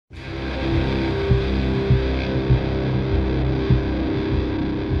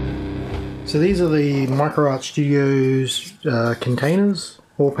So these are the Micro Art Studios containers,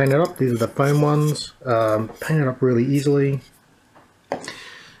 all painted up. These are the foam ones, painted up really easily. I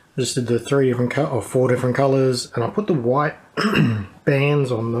just did the 4 different colors, and I put the white bands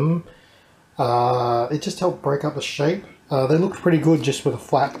on them. It just helped break up the shape. They looked pretty good just with a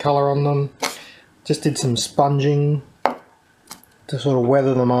flat color on them. Just did some sponging to sort of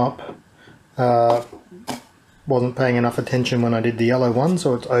weather them up. Wasn't paying enough attention when I did the yellow one,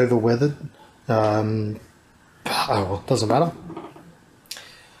 so it's over weathered. Oh well, doesn't matter.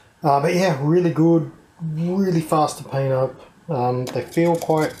 But yeah, really good, really fast to paint up. They feel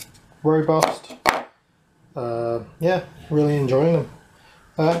quite robust. Yeah, really enjoying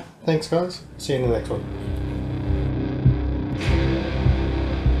them. Thanks guys, see you in the next one.